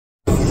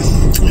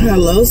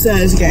Hello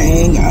Sag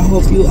gang, I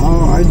hope you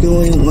all are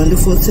doing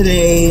wonderful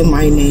today.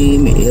 My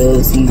name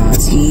is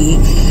Nati.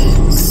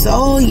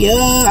 So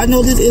yeah, I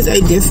know this is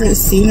a different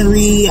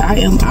scenery. I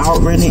am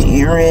out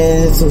running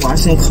errands,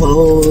 washing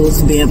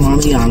clothes, being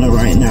Mamiana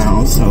right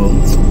now, so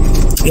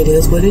it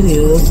is what it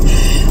is.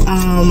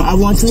 I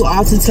want you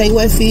all to take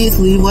what fits,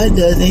 leave what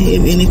doesn't.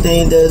 If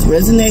anything does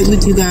resonate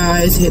with you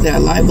guys, hit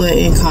that like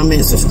button,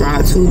 comment,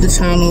 subscribe to the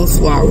channel,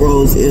 swap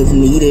roles if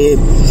needed.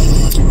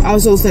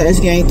 Also,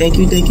 Sag gang, thank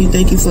you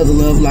for the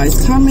love,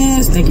 likes,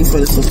 comments. Thank you for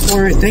the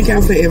support. Thank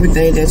y'all for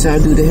everything that y'all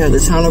do to help the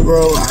channel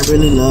grow. I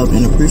really love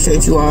and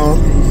appreciate you all.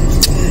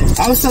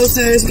 Also,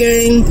 Sag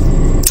gang,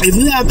 if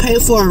you have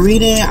paid for a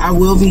reading, I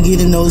will be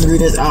getting those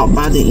readings out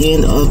by the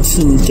end of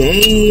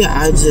today.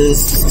 I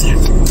just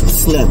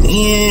slept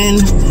in,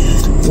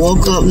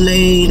 woke up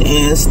late,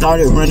 and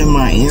started running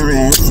my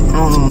errands.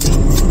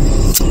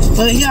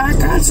 But yeah, I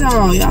got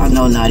y'all. Y'all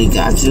know Nati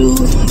got you.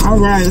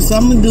 Alright, so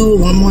I'm going to do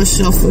one more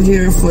shuffle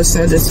here for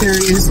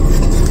Sagittarius.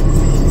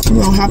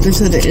 We're going to hop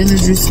into the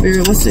energy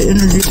spirit. What's the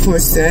energy for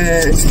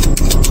Sag?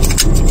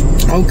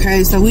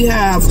 Okay, so we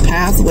have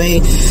pathway.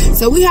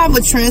 So we have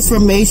a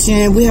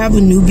transformation. We have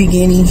a new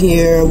beginning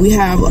here. We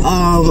have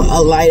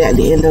a light at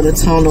the end of the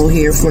tunnel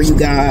here for you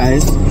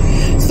guys.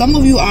 Some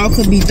of you all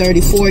could be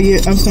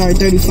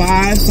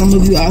 35. Some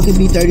of you all could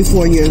be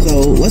 34 years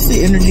old. What's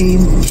the energy?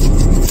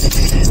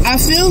 I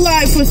feel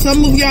like for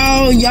some of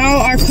y'all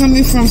are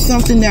coming from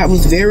something that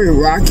was very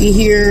rocky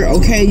here,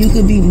 okay? You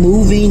could be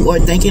moving or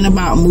thinking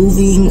about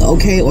moving,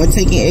 okay, or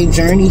taking a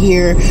journey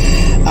here.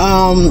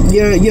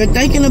 You're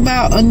thinking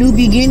about a new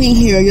beginning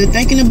here. You're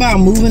thinking about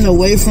moving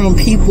away from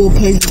people,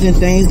 places, and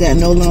things that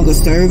no longer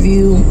serve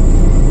you.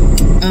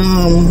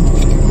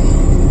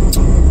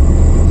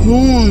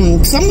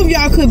 Some of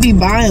y'all could be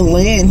buying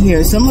land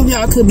here. Some of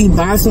y'all could be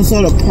buying some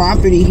sort of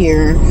property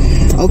here,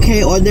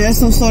 okay? Or there's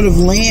some sort of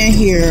land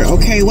here,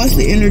 okay? What's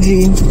the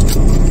energy?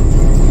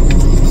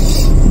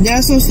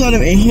 There's some sort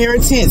of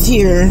inheritance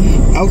here,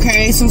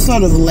 okay? Some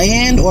sort of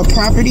land or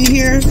property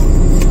here.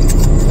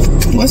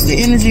 What's the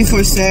energy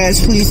for Sag,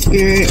 please,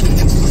 Spirit?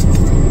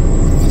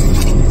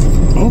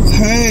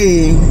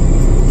 Okay.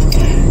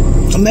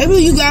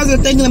 Maybe you guys are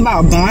thinking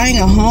about buying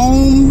a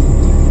home.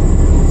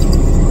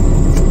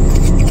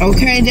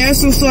 Okay,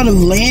 there's some sort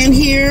of land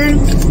here,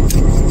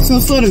 some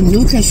sort of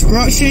new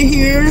construction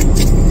here.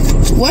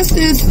 What's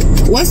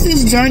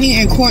this journey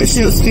and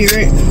courtship,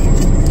 Spirit?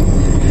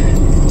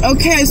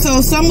 Okay,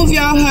 so some of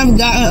y'all have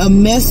gotten a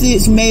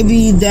message,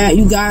 maybe that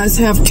you guys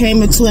have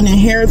came into an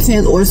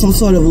inheritance or some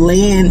sort of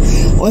land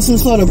or some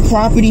sort of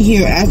property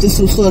here after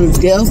some sort of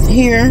death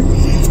here.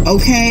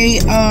 Okay,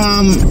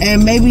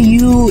 and maybe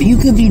you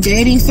could be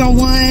dating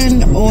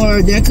someone,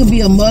 or there could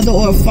be a mother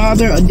or a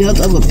father, a death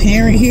of a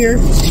parent here.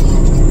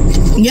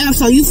 Yeah,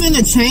 so you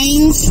finna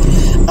change.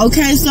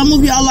 Okay, some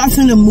of y'all are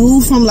finna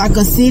move from like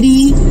a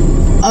city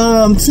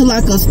to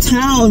like a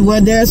town where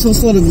there's some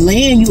sort of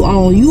land you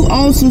own. You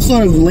own some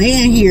sort of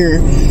land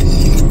here.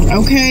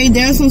 Okay,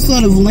 there's some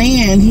sort of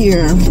land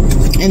here,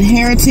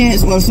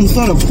 inheritance or some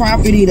sort of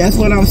property. That's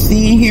what I'm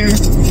seeing here.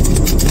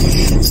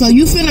 So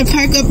you finna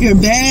pack up your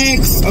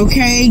bags,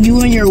 okay,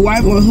 you and your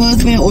wife or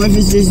husband, or if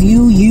it's just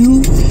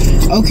you,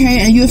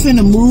 okay, and you're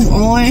finna move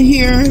on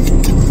here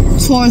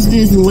towards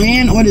this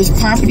land or this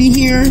property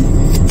here.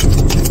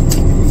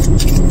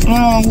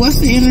 What's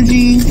the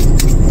energy?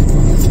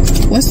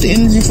 What's the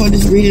energy for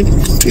this reading,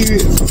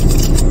 Spirit?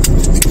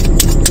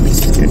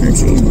 What's the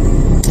energy?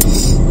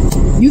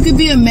 You could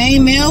be a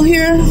main male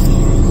here.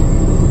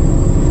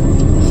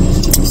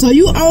 So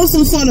you own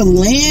some sort of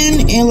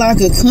land in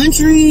like a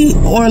country,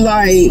 or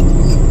like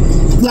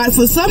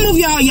for some of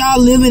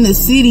y'all live in a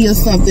city or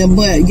something,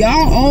 but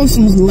y'all own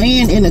some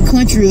land in a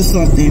country or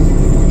something.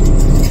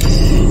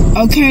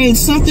 Okay,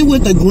 something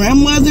with a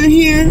grandmother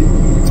here.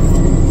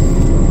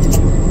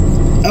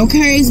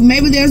 Okay, so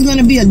maybe there's going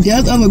to be a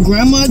death of a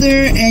grandmother,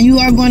 and you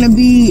are going to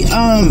be,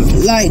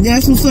 like,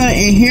 there's some sort of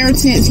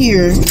inheritance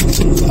here.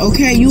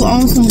 Okay, you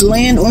own some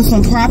land or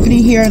some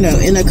property here in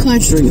a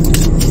country.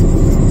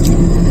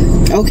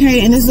 Okay,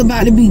 and it's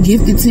about to be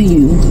gifted to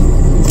you.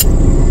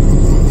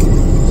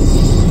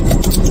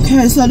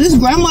 Okay, so this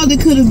grandmother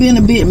could have been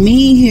a bit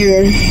mean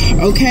here.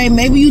 Okay,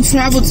 maybe you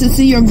traveled to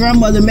see your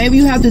grandmother. Maybe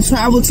you have to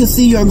travel to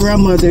see your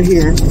grandmother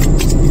here.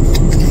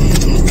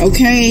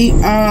 Okay,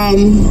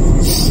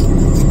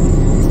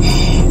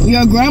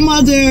 your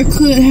grandmother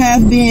could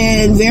have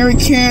been very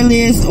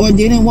careless or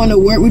didn't want to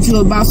work with you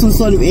about some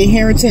sort of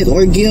inheritance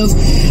or gift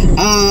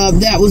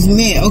that was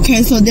meant.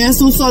 Okay, so there's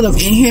some sort of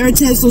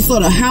inheritance, some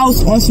sort of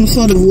house or some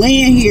sort of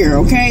land here.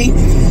 Okay,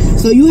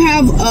 so you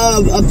have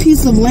a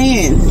piece of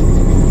land.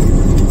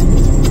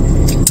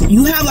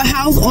 You have a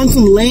house on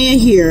some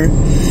land here.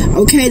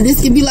 Okay,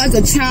 this could be like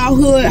a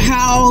childhood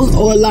house,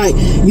 or like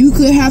you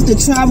could have to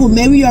travel.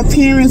 Maybe your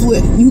parents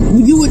would,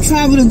 you would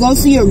travel to go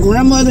see your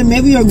grandmother.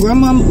 Maybe your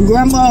grandma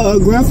or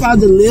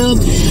grandfather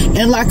lived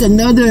in like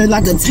another,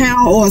 like a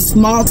town or a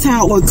small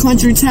town or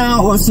country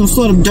town or some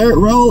sort of dirt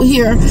road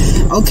here.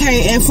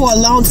 Okay, and for a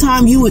long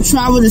time you would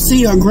travel to see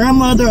your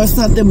grandmother or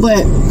something,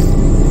 but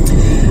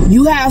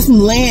You have some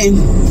land,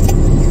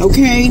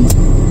 okay?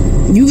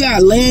 You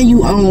got land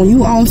you own.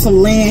 You own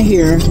some land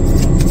here,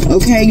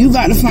 okay? You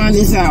about to find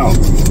this out.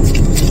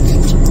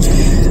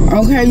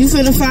 Okay, you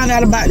finna find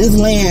out about this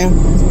land.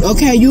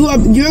 Okay,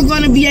 you're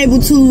gonna be able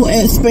to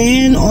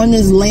expand on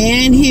this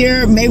land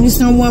here. Maybe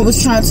someone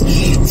was trying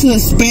to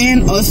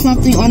expand or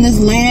something on this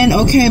land.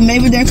 Okay,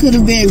 maybe there could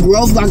have been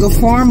growth, like a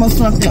farm or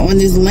something on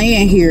this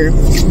land here.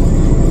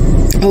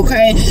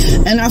 Okay,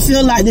 and I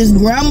feel like this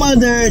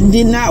grandmother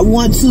did not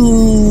want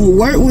to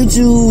work with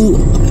you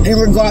in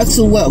regard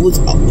to what was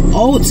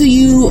owed to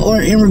you,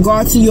 or in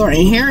regard to your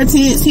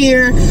inheritance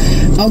here.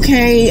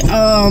 Okay,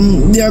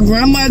 your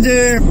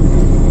grandmother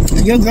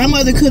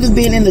could have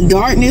been in the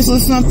darkness or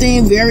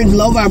something, very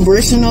low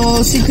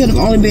vibrational. She could have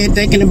only been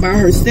thinking about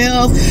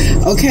herself.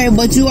 Okay,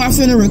 but you are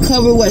finna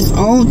recover what's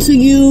owed to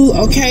you.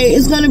 Okay,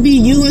 it's gonna be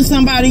you and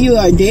somebody you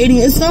are dating.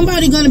 It's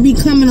somebody gonna be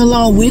coming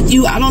along with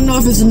you. I don't know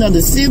if it's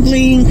another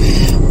sibling,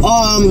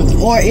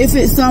 or if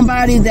it's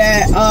somebody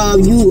that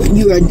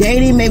you are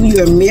dating. Maybe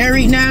you are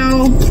married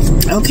now.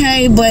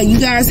 Okay, but you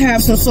guys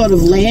have some sort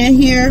of land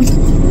here.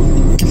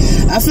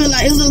 I feel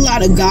like there's a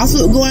lot of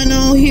gossip going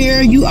on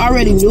here. You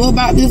already knew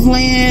about this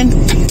land.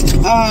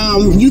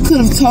 You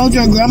could have told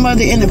your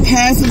grandmother in the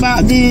past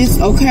about this.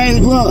 Okay,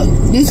 look,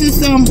 this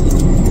is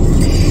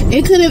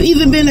it could have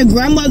even been a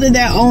grandmother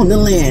that owned the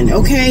land.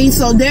 Okay,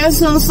 so there's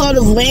some sort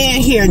of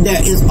land here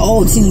that is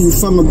owed to you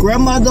from a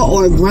grandmother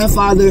or a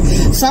grandfather.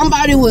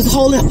 Somebody was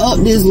holding up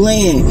this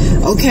land,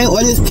 okay,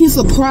 or this piece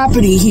of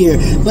property here.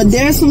 But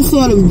there's some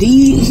sort of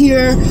deed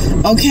here,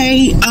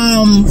 okay,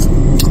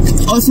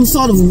 or some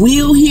sort of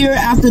will here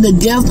after the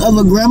death of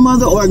a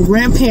grandmother or a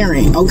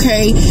grandparent,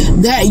 okay,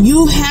 that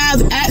you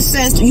have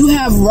access, you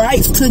have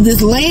rights to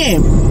this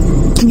land.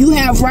 You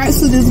have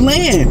rights to this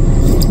land.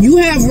 You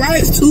have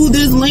rights to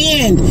this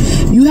land.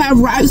 You have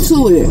rights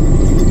to it.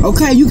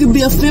 Okay, you can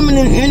be a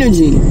feminine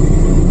energy.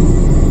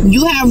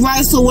 You have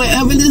rights to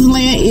wherever this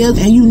land is,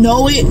 and you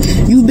know it.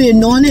 You've been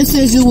knowing it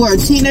since you were a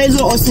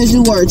teenager or since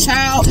you were a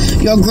child.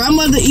 Your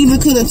grandmother even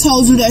could have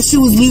told you that she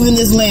was leaving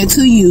this land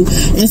to you,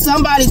 and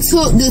somebody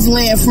took this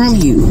land from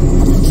you.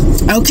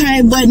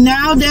 Okay, but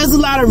now there's a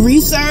lot of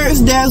research.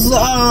 There's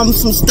some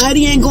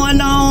studying going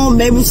on.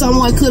 Maybe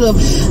someone could have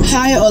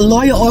hired a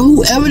lawyer, or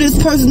whoever this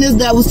person is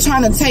that was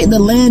trying to take the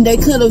land. They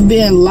could have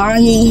been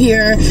lying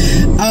here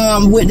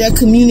with their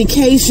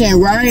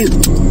communication, right?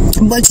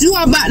 But you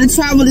are about to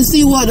travel to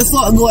see what the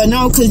fuck going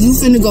on, because you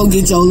finna go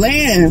get your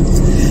land.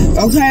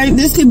 Okay,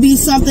 this could be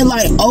something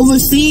like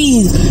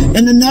overseas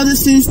in another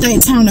city,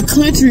 state, town, or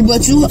country,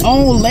 but you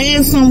own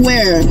land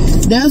somewhere.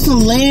 There's some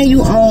land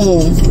you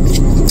own.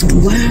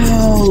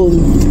 Wow.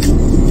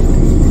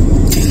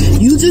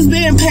 You just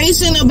being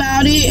patient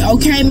about it.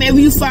 Okay,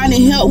 maybe you're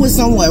finding help with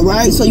someone,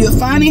 right? So you're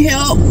finding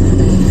help.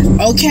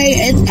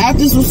 Okay, and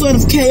after some sort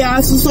of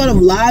chaos, some sort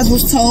of lies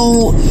was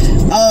told,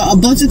 a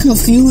bunch of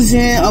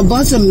confusion, a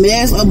bunch of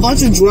mess, a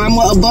bunch of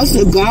drama, a bunch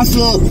of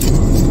gossip.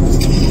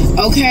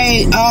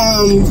 Okay,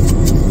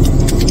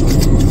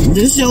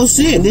 this your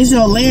shit. This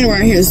your land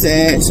right here,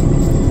 Sag.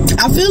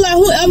 I feel like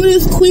whoever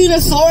this Queen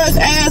of Swords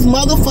ass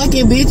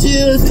motherfucking bitch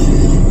is,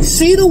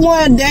 she the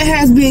one that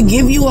has been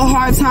giving you a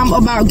hard time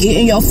about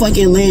getting your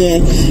fucking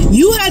land.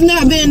 You have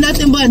not been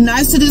nothing but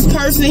nice to this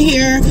person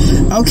here,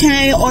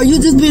 okay? Or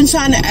you just been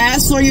trying to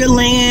ask for your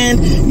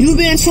land. You've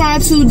been trying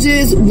to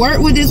just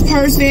work with this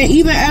person.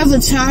 Even as a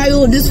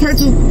child, this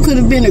person could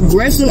have been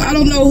aggressive. I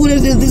don't know who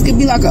this is. This could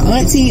be like an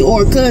auntie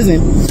or a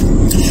cousin.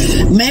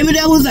 Maybe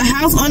there was a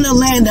house on the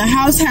land. The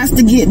house has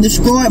to get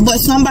destroyed, but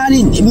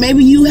somebody,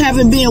 maybe you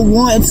haven't been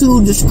wanting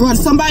to destroy.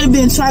 Somebody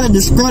been trying to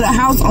destroy the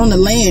house on the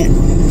land.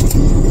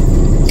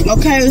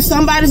 Okay,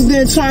 somebody's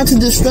been trying to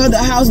destroy the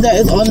house that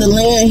is on the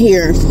land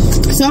here.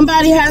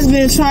 Somebody has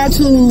been trying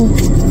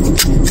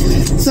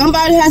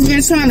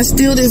to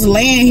steal this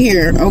land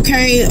here,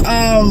 okay? And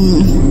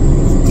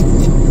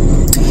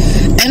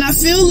I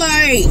feel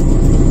like,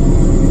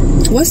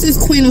 what's this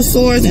Queen of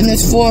Swords and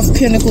this Four of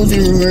Pentacles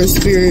in reverse,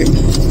 spirit?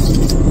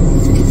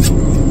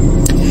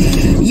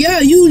 Yeah,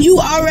 you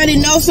already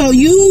know. So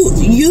you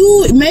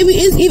maybe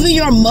it's even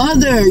your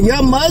mother.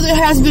 Your mother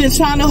has been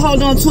trying to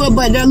hold on to it,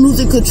 but they're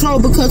losing control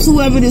because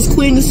whoever this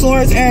Queen of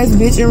Swords ass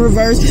bitch in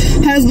reverse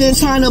has been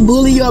trying to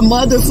bully your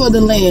mother for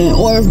the land,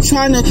 or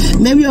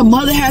maybe your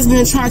mother has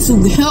been trying to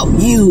help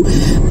you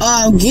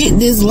get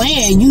this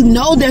land. You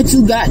know that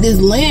you got this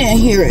land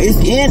here. It's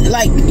in,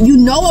 like, you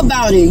know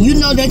about it. You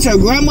know that your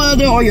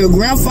grandmother or your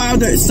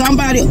grandfather,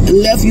 somebody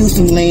left you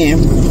some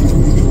land.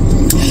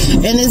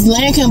 And this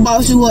land can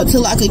boss you up to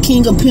like a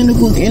King of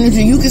Pentacles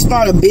energy. You can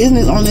start a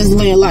business on this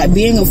land, like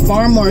being a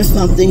farmer or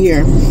something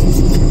here.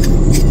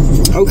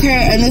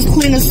 Okay, and this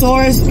Queen of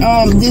Swords,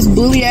 this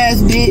bully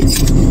ass bitch,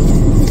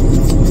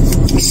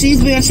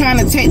 she's been trying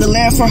to take the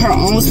land for her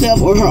own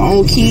self or her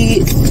own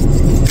kids.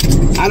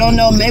 I don't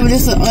know, maybe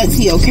this is an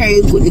auntie,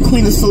 okay? With the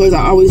Queen of Swords,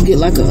 I always get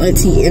like an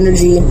auntie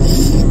energy.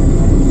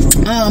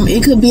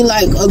 It could be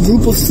like a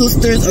group of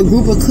sisters, a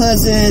group of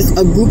cousins,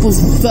 a group of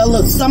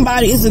fellas.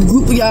 Somebody, it's a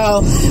group of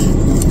y'all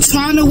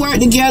trying to work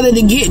together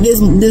to get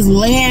this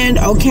land,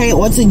 okay,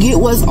 or to get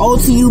what's owed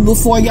to you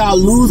before y'all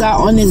lose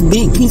out on this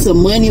big piece of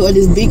money or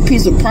this big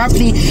piece of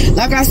property.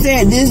 Like I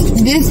said,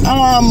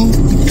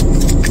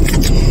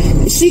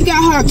 she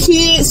got her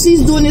kids.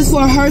 She's doing this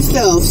for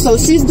herself. So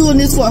she's doing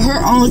this for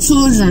her own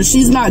children.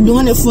 She's not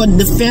doing it for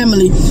the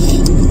family.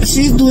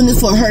 She's doing this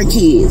for her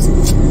kids.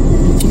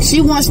 She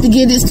wants to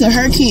give this to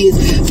her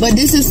kids, but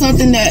this is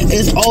something that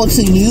is owed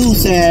to you,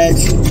 Sag.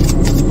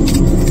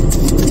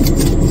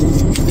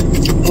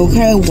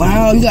 Okay,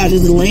 wow, you got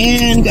this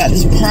land, you got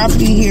this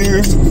property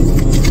here.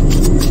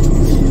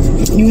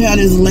 You have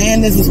this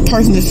land that this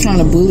person is trying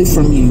to bully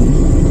from you.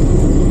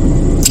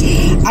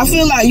 I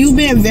feel like you've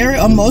been very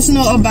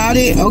emotional about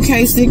it,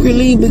 okay,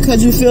 secretly,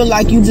 because you feel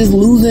like you just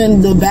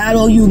losing the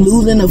battle, you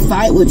losing the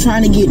fight with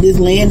trying to get this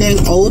land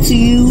that's owed to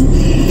you.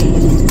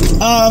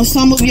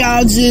 Some of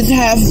y'all just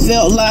have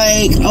felt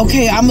like,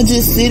 okay, I'm gonna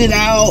just sit it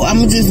out, I'm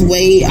gonna just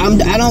wait,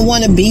 I don't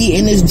want to be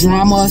in this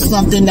drama or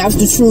something. That's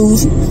the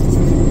truth.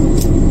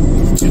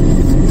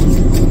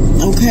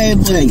 Okay,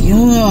 but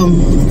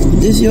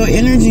this your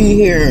energy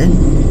here.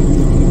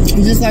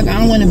 Just like I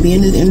don't want to be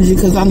in this energy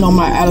because I know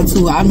my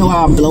attitude. I know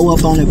I'll blow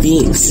up on a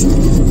bitch.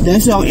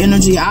 That's your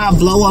energy. I'll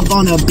blow up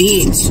on a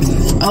bitch.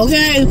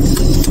 Okay?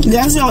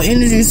 That's your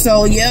energy.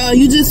 So, yeah,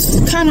 you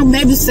just kind of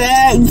maybe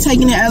sad. You're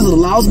taking it as a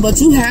loss.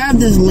 But you have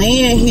this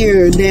land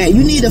here that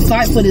you need to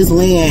fight for this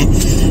land.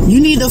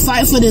 You need to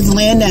fight for this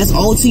land that's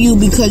owed to you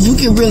because you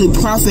can really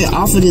profit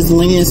off of this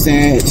land,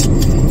 Sag.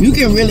 You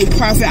can really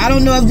profit. I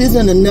don't know if this is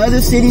in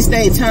another city,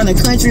 state, town, or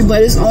country,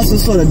 but it's also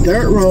sort of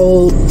dirt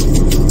road.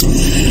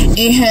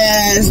 It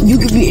has,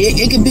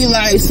 it could be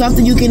like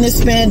something you can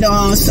expand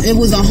on. It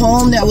was a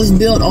home that was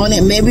built on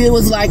it. Maybe it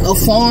was like a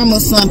farm or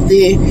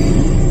something.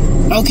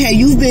 Okay,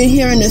 you've been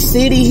here in the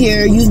city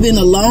here. You've been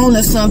alone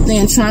or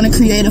something, trying to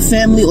create a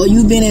family, or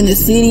you've been in the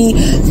city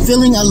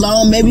feeling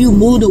alone. Maybe you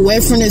moved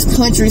away from this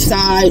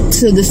countryside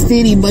to the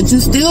city, but you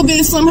still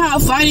been somehow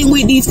fighting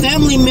with these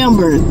family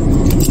members.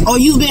 Or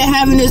you've been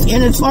having this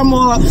inner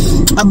turmoil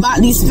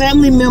about these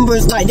family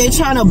members, like they're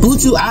trying to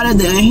boot you out of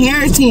the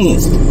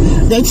inheritance.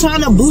 They're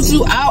trying to boot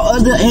you out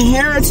of the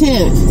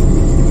inheritance.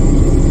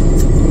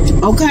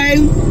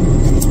 Okay?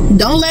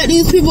 Don't let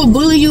these people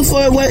bully you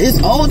for what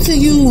is owed to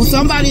you.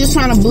 Somebody is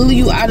trying to bully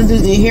you out of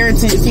this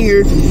inheritance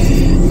here.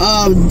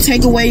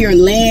 Take away your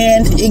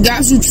land. It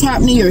got you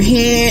trapped in your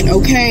head,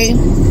 okay?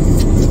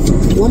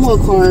 One more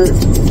card.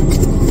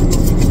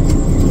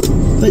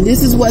 But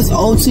this is what's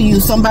owed to you.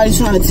 Somebody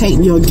trying to take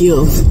your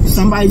gift.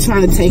 Somebody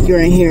trying to take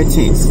your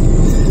inheritance.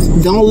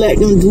 Don't let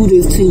them do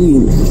this to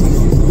you.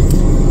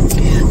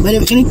 But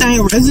if anything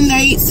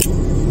resonates,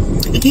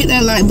 hit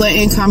that like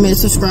button, comment,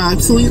 subscribe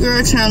to your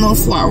girl channel.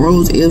 Swap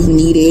roles if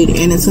needed.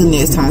 And until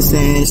next time,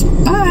 Sag.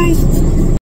 Bye.